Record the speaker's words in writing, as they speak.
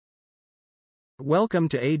Welcome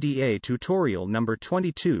to ADA tutorial number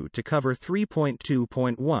 22 to cover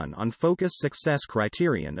 3.2.1 on Focus Success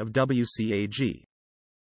Criterion of WCAG.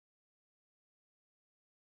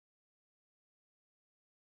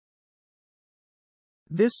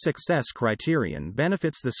 This success criterion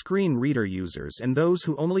benefits the screen reader users and those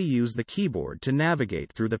who only use the keyboard to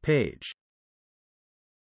navigate through the page.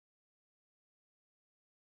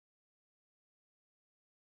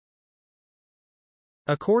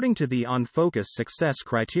 According to the On Focus Success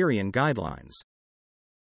Criterion guidelines,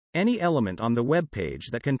 any element on the web page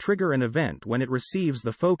that can trigger an event when it receives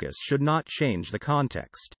the focus should not change the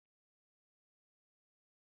context.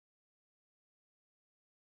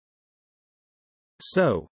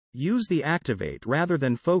 So, use the activate rather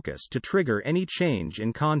than focus to trigger any change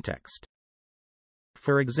in context.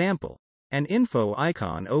 For example, an info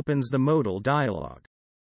icon opens the modal dialog.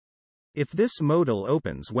 If this modal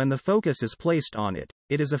opens when the focus is placed on it,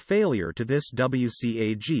 it is a failure to this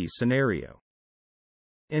WCAG scenario.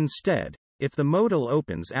 Instead, if the modal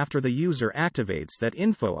opens after the user activates that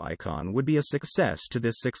info icon would be a success to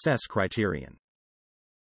this success criterion.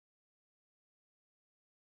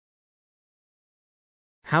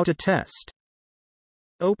 How to test.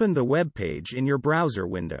 Open the web page in your browser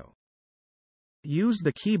window. Use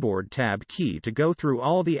the keyboard Tab key to go through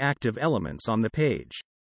all the active elements on the page.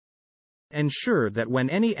 Ensure that when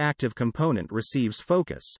any active component receives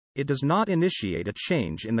focus, it does not initiate a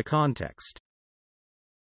change in the context.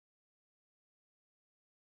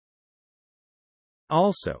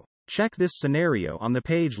 Also, check this scenario on the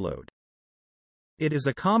page load. It is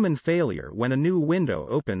a common failure when a new window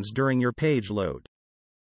opens during your page load.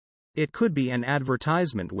 It could be an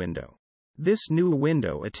advertisement window. This new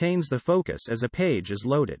window attains the focus as a page is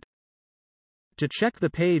loaded. To check the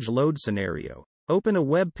page load scenario, open a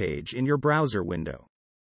web page in your browser window.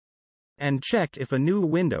 And check if a new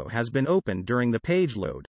window has been opened during the page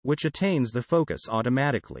load, which attains the focus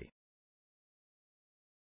automatically.